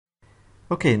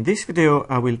Okay, in this video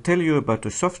I will tell you about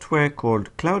a software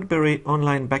called CloudBerry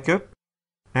Online Backup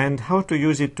and how to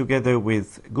use it together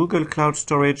with Google Cloud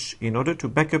Storage in order to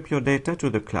backup your data to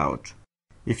the cloud.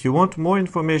 If you want more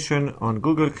information on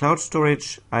Google Cloud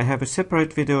Storage, I have a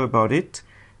separate video about it,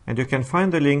 and you can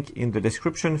find the link in the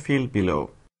description field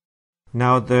below.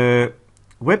 Now, the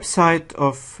website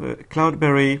of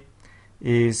CloudBerry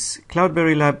is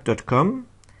cloudberrylab.com,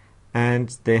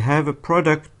 and they have a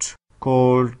product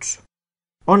called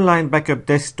Online Backup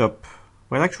Desktop.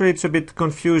 Well, actually it's a bit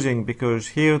confusing because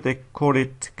here they call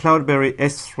it CloudBerry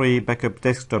S3 Backup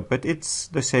Desktop, but it's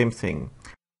the same thing.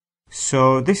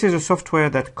 So this is a software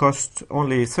that costs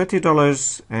only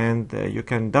 $30, and you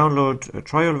can download a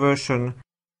trial version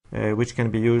which can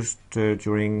be used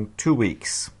during 2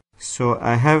 weeks. So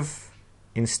I have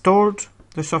installed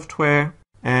the software,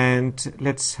 and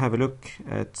let's have a look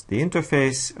at the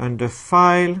interface. Under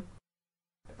File,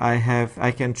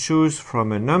 I can choose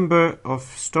from a number of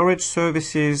storage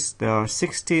services. There are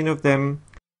 16 of them,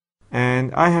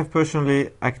 and I have personally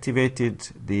activated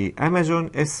the Amazon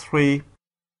S3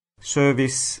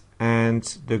 service and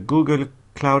the Google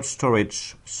Cloud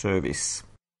Storage service.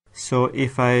 So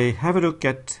if I have a look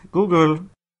at Google,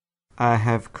 I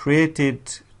have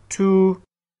created 2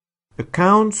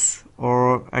 accounts,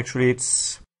 or actually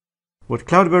it's what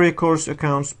CloudBerry calls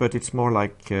accounts, but it's more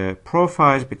like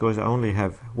profiles because I only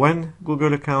have one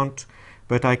Google account,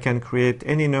 but I can create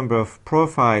any number of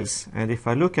profiles. And if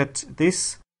I look at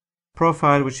this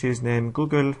profile, which is named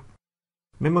Google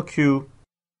memoQ,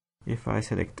 if I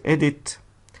select Edit,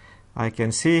 I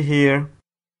can see here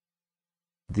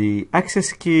the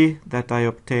access key that I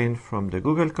obtained from the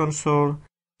Google console,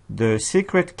 the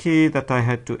secret key that I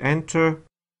had to enter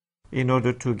in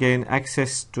order to gain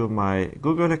access to my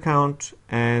Google account,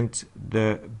 and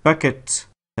the bucket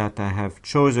that I have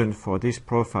chosen for this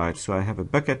profile. So I have a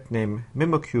bucket named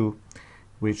memoQ,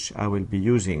 which I will be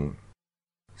using.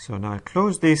 So now I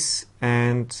close this,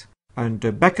 and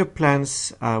under Backup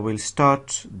Plans, I will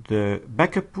start the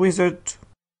Backup Wizard.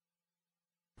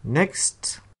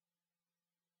 Next,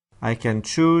 I can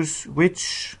choose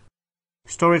which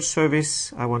storage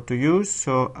service I want to use.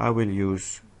 So I will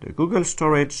use the Google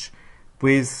Storage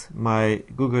with my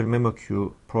Google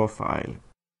memoQ profile.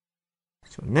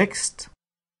 So next,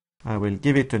 I will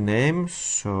give it a name.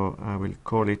 So I will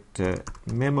call it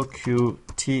memoQ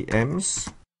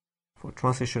TMs for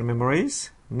transition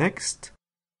memories. Next,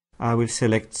 I will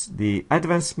select the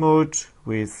advanced mode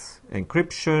with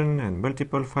encryption and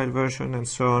multiple file version and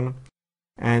so on.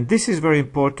 And this is very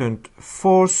important.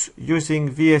 Force using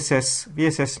VSS.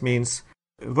 VSS means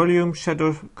volume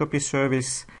shadow copy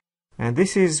service. And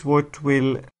this is what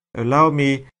will allow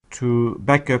me to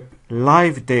backup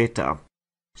live data.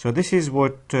 So this is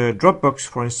what Dropbox,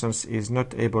 for instance, is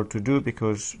not able to do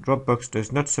because Dropbox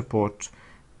does not support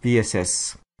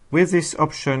VSS. With this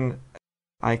option,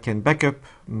 I can backup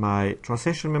my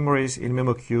translation memories in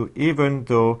memoQ even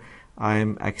though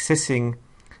I'm accessing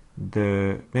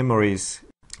the memories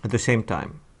at the same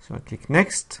time. So I click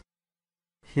Next.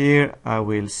 Here I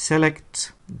will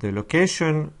select the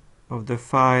location of the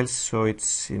files, so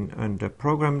it's under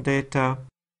Program Data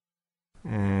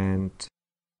and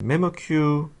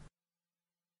memoQ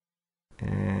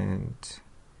and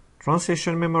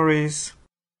translation memories.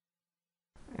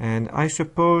 And I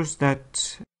suppose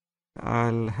that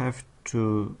I'll have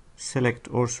to select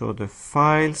also the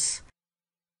files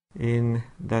in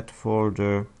that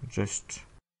folder just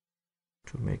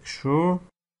to make sure.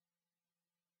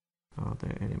 Are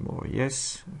there any more?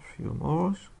 Yes, a few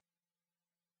more.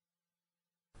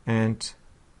 And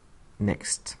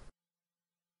Next.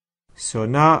 So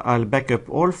now I'll backup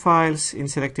all files in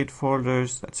selected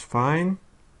folders. That's fine.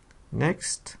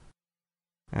 Next.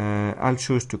 I'll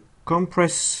choose to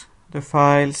compress the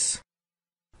files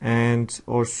and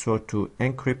also to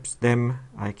encrypt them.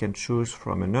 I can choose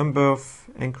from a number of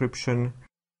encryption,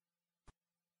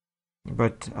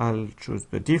 but I'll choose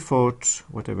the default,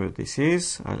 whatever this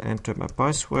is. I'll enter my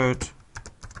password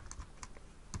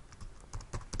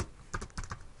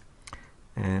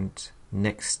and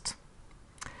Next.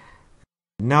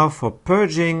 Now for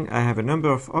purging, I have a number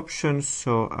of options,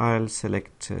 so I'll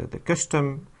select the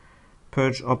custom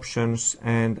purge options,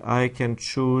 and I can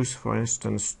choose, for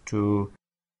instance, to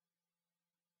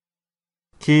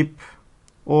keep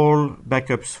all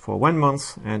backups for 1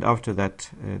 month, and after that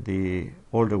the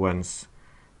older ones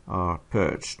are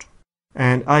purged.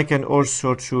 And I can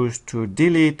also choose to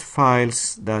delete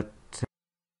files that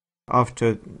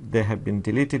after they have been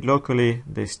deleted locally,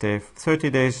 they stay 30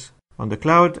 days on the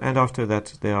cloud, and after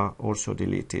that they are also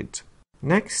deleted.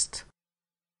 Next,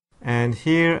 And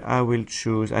here I will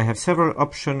choose, I have several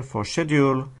options for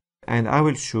schedule, and I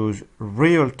will choose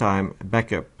real-time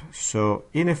backup. So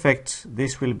in effect,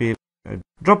 this will be a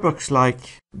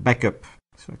Dropbox-like backup.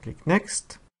 So I click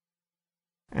next.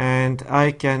 And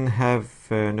I can have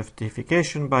a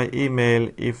notification by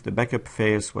email if the backup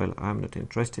fails. Well, I'm not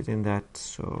interested in that,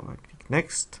 so I click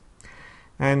next.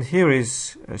 And here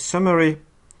is a summary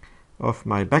of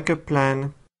my backup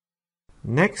plan.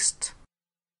 Next.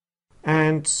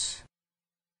 And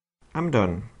I'm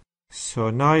done. So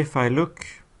now if I look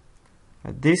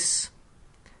at this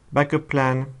backup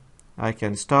plan, I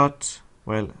can start.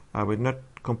 Well, I will not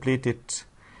complete it,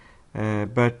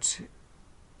 but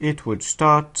it would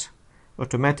start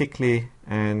automatically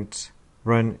and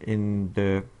run in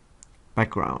the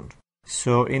background.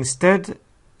 So instead,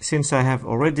 since I have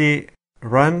already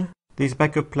run this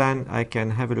backup plan, I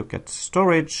can have a look at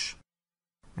storage,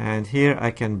 and here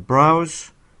I can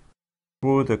browse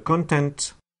through the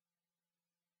content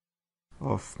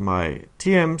of my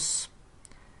TMs.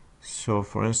 So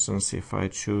for instance, if I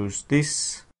choose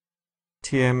this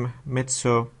TM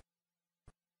Mezzo,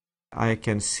 I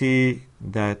can see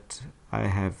that I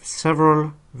have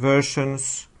several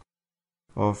versions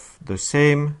of the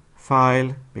same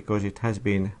file because it has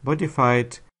been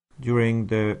modified during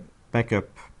the backup,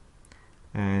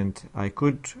 and I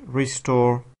could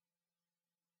restore,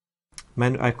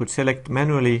 I could select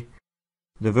manually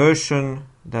the version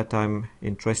that I'm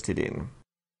interested in.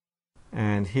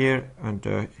 And here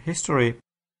under history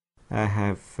I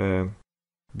have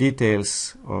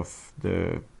details of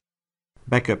the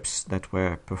backups that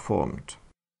were performed.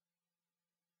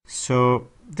 So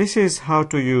this is how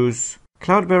to use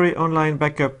CloudBerry Online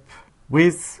Backup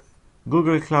with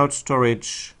Google Cloud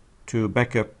Storage to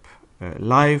backup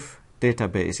live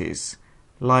databases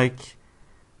like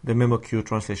the memoQ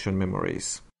translation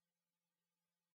memories.